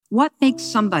What makes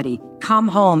somebody come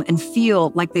home and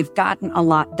feel like they've gotten a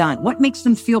lot done? What makes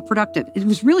them feel productive? It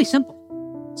was really simple,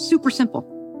 super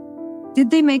simple.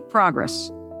 Did they make progress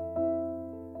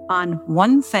on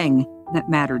one thing that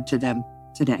mattered to them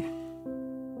today?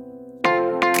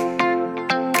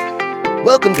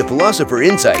 Welcome to Philosopher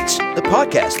Insights, the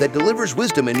podcast that delivers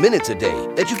wisdom in minutes a day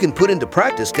that you can put into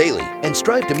practice daily and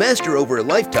strive to master over a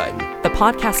lifetime. The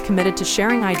podcast committed to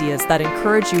sharing ideas that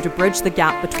encourage you to bridge the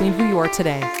gap between who you are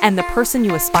today and the person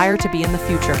you aspire to be in the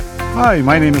future. Hi,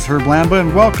 my name is Herb Lamba,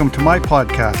 and welcome to my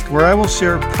podcast, where I will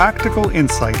share practical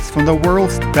insights from the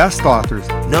world's best authors.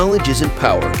 Knowledge isn't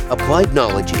power. Applied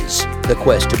knowledge is. The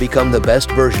quest to become the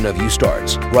best version of you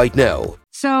starts right now.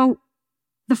 So,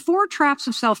 the 4 traps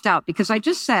of self-doubt, because I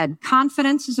just said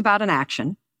confidence is about an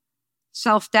action.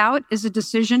 Self-doubt is a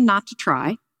decision not to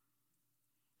try.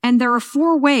 And there are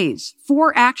 4 ways,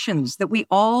 4 actions that we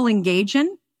all engage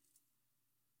in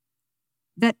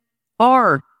that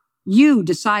are you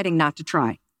deciding not to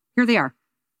try. Here they are.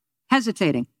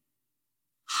 Hesitating,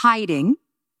 hiding,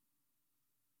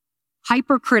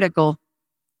 hypercritical,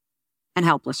 and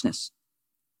helplessness.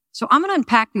 So I'm going to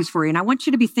unpack these for you, and I want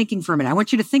you to be thinking for a minute. I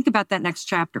want you to think about that next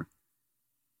chapter.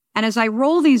 And as I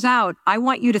roll these out, I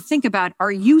want you to think about,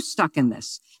 are you stuck in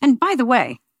this? And by the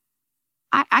way,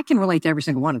 I can relate to every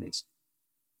single one of these.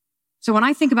 So when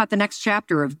I think about the next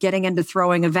chapter of getting into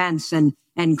throwing events and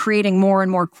creating more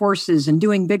and more courses and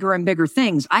doing bigger and bigger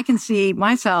things, I can see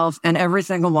myself in every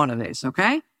single one of these,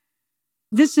 okay?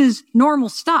 This is normal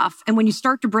stuff. And when you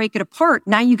start to break it apart,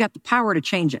 now you got the power to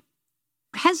change it.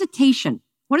 Hesitation.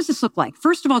 What does this look like?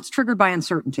 First of all, it's triggered by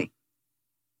uncertainty.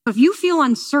 If you feel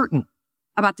uncertain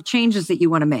about the changes that you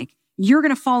want to make, you're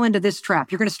going to fall into this trap.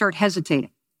 You're going to start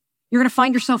hesitating. You're going to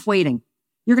find yourself waiting.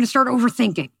 You're going to start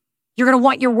overthinking. You're going to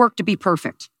want your work to be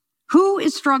perfect. Who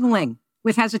is struggling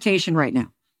with hesitation right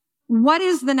now? What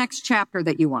is the next chapter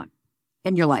that you want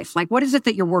in your life? Like, what is it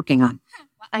that you're working on?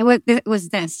 It was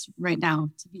this right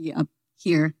now, to be up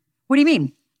here. What do you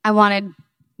mean? I wanted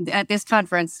at this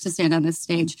conference to stand on this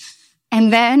stage.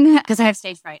 And then, because I have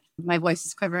stage fright, my voice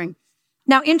is quivering.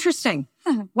 Now, interesting.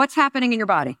 What's happening in your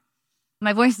body?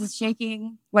 My voice is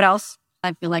shaking. What else?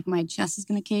 I feel like my chest is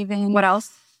going to cave in. What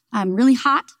else? I'm really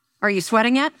hot. Are you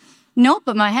sweating yet? Nope,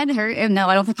 but my head hurt. No,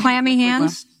 I don't think. Clammy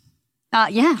hands?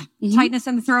 Yeah. Mm-hmm. Tightness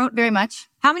in the throat? Very much.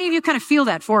 How many of you kind of feel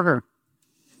that for her?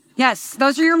 Yes,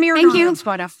 those are your mirror Thank neurons.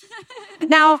 You.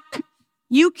 Now,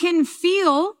 you can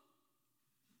feel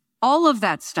all of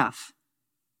that stuff,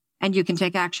 and you can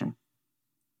take action.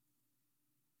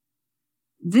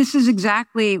 This is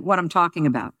exactly what I'm talking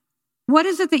about. What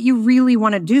is it that you really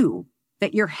want to do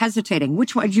that you're hesitating?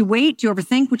 Which one? Do you wait? Do you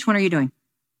overthink? Which one are you doing?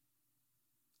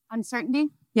 Uncertainty.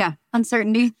 Yeah.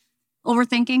 Uncertainty.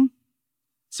 Overthinking.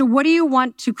 So what do you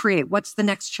want to create? What's the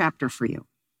next chapter for you?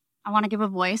 I want to give a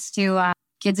voice to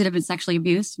kids that have been sexually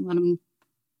abused and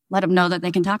let them know that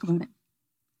they can talk about it.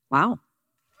 Wow.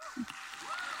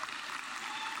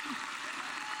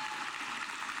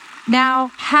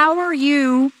 Now, how are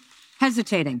you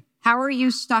hesitating? How are you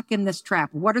stuck in this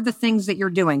trap? What are the things that you're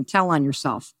doing? Tell on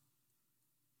yourself.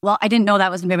 Well, I didn't know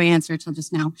that was going to be my answer until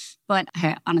just now, but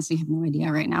I honestly have no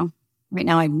idea right now. Right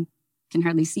now, I can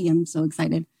hardly see. I'm so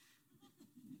excited.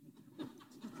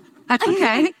 That's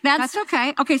okay. That's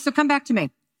okay. Okay, so come back to me.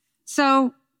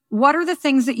 So what are the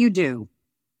things that you do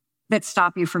that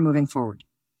stop you from moving forward?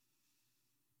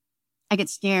 I get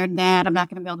scared that I'm not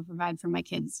going to be able to provide for my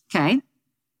kids. Okay.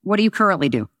 What do you currently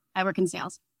do? I work in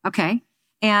sales. Okay.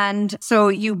 And so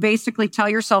you basically tell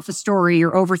yourself a story. You're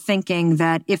overthinking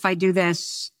that if I do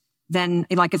this, then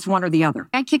like it's one or the other.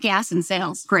 I kick ass in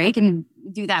sales. Great. I can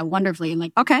do that wonderfully.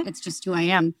 Like, okay. It's just who I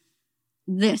am.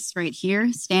 This right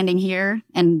here, standing here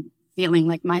and feeling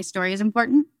like my story is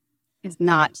important is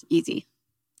not easy.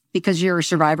 Because you're a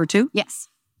survivor too? Yes.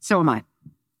 So am I.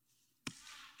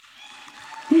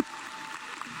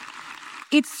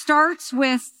 It starts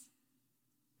with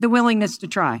the willingness to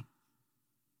try.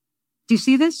 Do you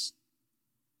see this?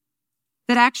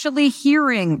 That actually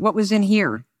hearing what was in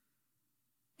here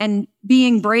and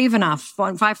being brave enough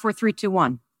on 5, 4, 3, 2,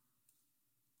 1.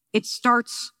 It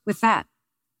starts with that.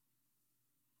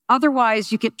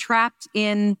 Otherwise, you get trapped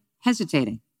in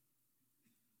hesitating.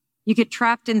 You get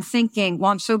trapped in thinking,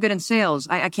 well, I'm so good in sales,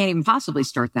 I can't even possibly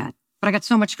start that. But I got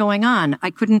so much going on,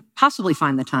 I couldn't possibly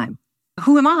find the time.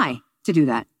 Who am I to do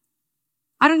that?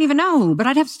 I don't even know, but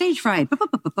I'd have stage fright.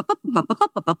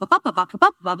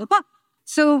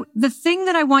 So the thing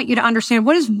that I want you to understand,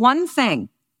 what is one thing?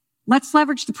 Let's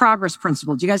leverage the progress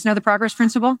principle. Do you guys know the progress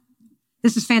principle?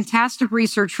 This is fantastic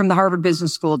research from the Harvard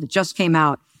Business School that just came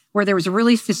out, where there was a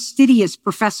really fastidious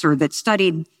professor that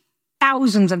studied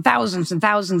thousands and thousands and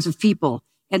thousands of people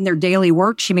in their daily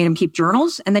work. She made them keep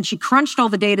journals, and then she crunched all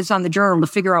the data on the journal to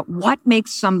figure out what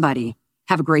makes somebody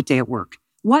have a great day at work.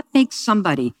 What makes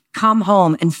somebody come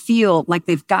home and feel like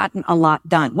they've gotten a lot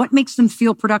done? What makes them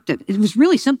feel productive? It was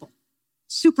really simple,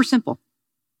 super simple.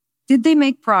 Did they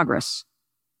make progress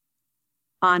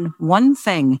on one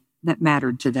thing that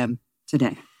mattered to them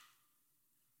today?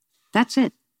 That's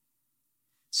it.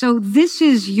 So this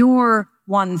is your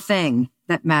one thing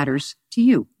that matters to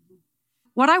you.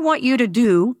 What I want you to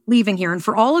do leaving here, and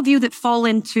for all of you that fall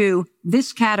into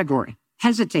this category,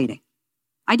 hesitating.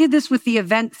 I did this with the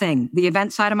event thing, the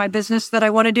event side of my business that I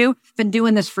want to do. Been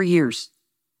doing this for years.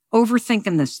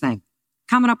 Overthinking this thing,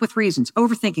 coming up with reasons,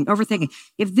 overthinking.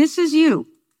 If this is you,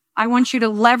 I want you to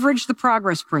leverage the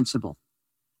progress principle.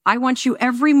 I want you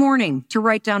every morning to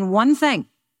write down one thing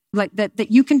like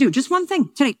that you can do. Just one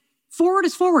thing today. Forward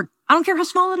is forward. I don't care how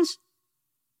small it is.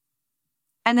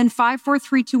 And then 5, 4,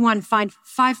 3, 2, 1, find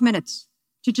 5 minutes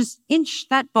to just inch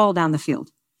that ball down the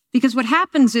field. Because what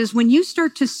happens is when you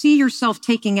start to see yourself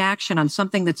taking action on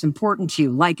something that's important to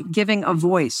you, like giving a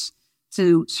voice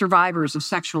to survivors of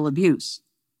sexual abuse,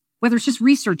 whether it's just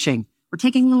researching or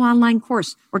taking a little online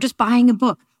course or just buying a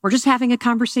book or just having a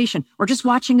conversation or just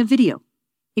watching a video.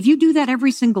 If you do that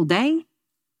every single day,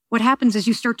 what happens is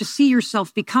you start to see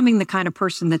yourself becoming the kind of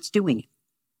person that's doing it.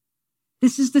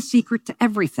 This is the secret to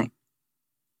everything.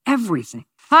 Everything.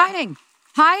 Hiding.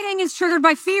 Hiding is triggered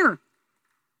by fear.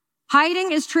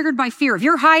 Hiding is triggered by fear. If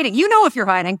you're hiding, you know if you're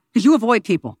hiding because you avoid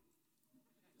people.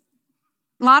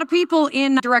 A lot of people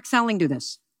in direct selling do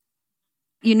this.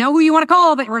 You know who you want to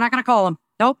call, but we're not going to call them.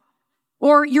 Nope.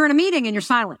 Or you're in a meeting and you're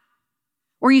silent.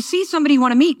 Or you see somebody you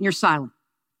want to meet and you're silent.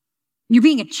 You're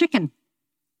being a chicken.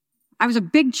 I was a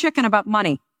big chicken about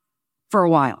money for a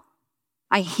while.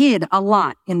 I hid a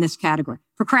lot in this category.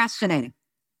 Procrastinating.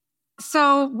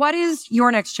 So what is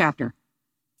your next chapter?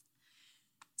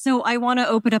 So I want to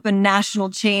open up a national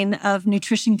chain of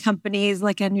nutrition companies,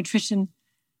 like a nutrition.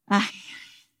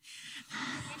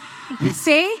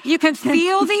 See, you can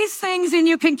feel these things and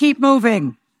you can keep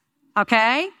moving.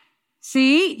 Okay?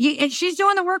 See, she's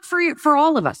doing the work for you, for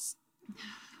all of us.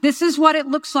 This is what it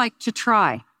looks like to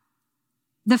try.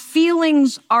 The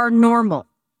feelings are normal.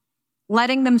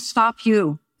 Letting them stop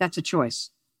you, that's a choice.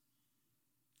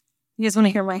 You guys want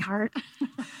to hear my heart?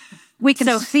 We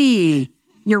can see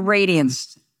your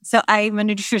radiance. So I'm a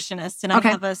nutritionist and I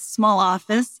have a small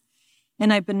office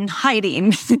and I've been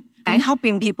hiding and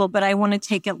helping people, but I want to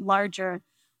take it larger,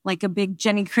 like a big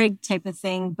Jenny Craig type of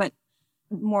thing, but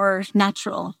more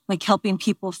natural, like helping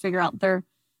people figure out their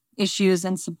issues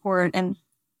and support and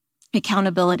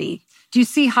accountability. Do you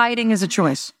see hiding as a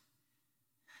choice?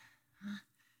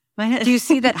 Do you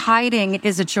see that hiding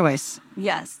is a choice?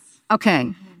 Yes.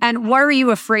 Okay. And what are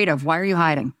you afraid of? Why are you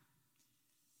hiding?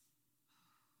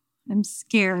 I'm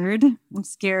scared. What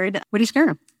are you scared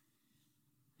of?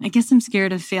 I guess I'm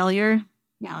scared of failure.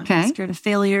 Yeah. I'm scared of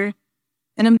failure.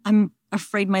 And I'm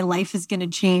afraid my life is going to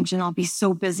change and I'll be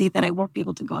so busy that I won't be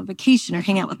able to go on vacation or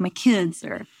hang out with my kids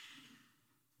or.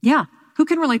 Yeah. Who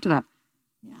can relate to that?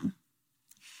 Yeah.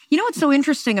 You know what's so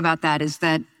interesting about that is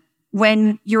that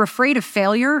when you're afraid of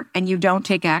failure and you don't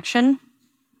take action,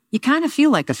 you kind of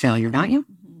feel like a failure, don't you?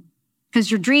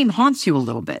 Because your dream haunts you a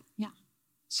little bit. Yeah.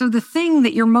 So the thing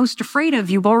that you're most afraid of,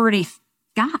 you've already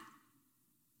got.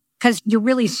 Because you're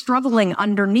really struggling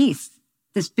underneath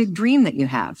this big dream that you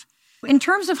have. In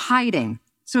terms of hiding,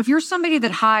 so if you're somebody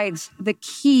that hides, the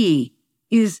key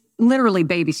is literally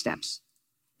baby steps.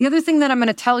 The other thing that I'm going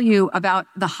to tell you about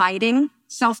the hiding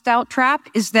self-doubt trap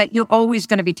is that you're always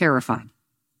going to be terrified.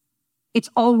 It's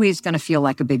always going to feel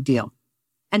like a big deal.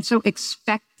 And so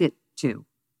expect it to.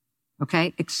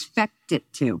 Okay? Expect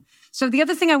it to. So the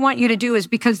other thing I want you to do is,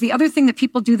 because the other thing that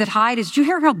people do that hide is, did you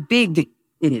hear how big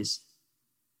it is?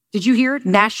 Did you hear it?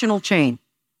 National chain.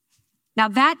 Now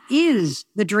that is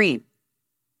the dream.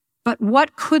 But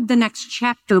what could the next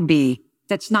chapter be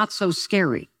that's not so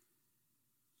scary?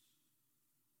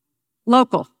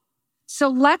 Local. So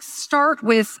let's start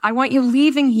with, I want you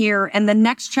leaving here, and the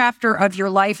next chapter of your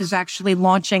life is actually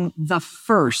launching the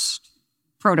first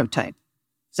prototype.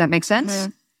 Does that make sense?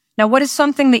 Mm-hmm. Now, what is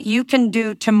something that you can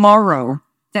do tomorrow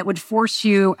that would force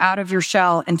you out of your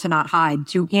shell and to not hide,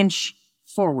 to inch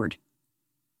forward?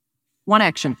 One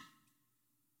action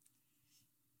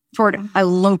toward a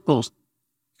local.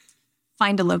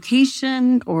 Find a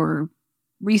location or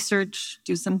research,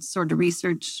 do some sort of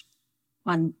research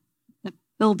on the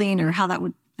building or how that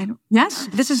would, Yes,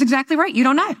 this is exactly right. You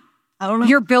don't know. I don't know.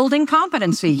 You're building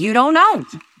competency. You don't know.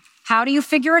 How do you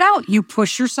figure it out? You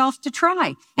push yourself to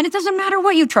try. And it doesn't matter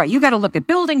what you try. You got to look at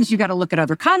buildings. You got to look at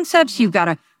other concepts. You got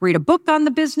to read a book on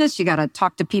the business. You got to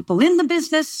talk to people in the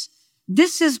business.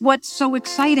 This is what's so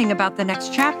exciting about the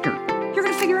next chapter. You're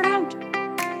going to figure it out.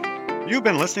 You've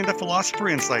been listening to Philosopher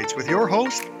Insights with your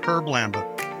host, Herb Lamba.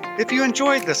 If you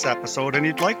enjoyed this episode and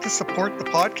you'd like to support the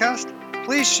podcast,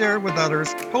 please share it with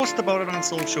others, post about it on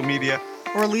social media,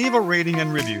 or leave a rating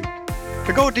and review.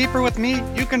 To go deeper with me,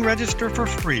 you can register for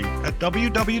free at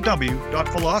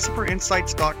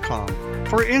www.philosopherinsights.com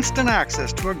for instant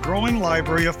access to a growing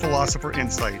library of Philosopher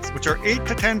Insights, which are 8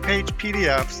 to 10 page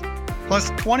PDFs plus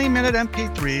 20-minute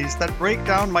MP3s that break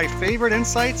down my favorite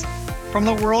insights from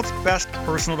the world's best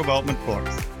personal development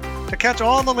books. To catch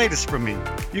all the latest from me,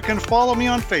 you can follow me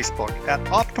on Facebook at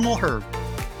Optimal Herb.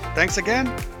 Thanks again,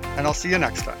 and I'll see you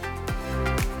next time.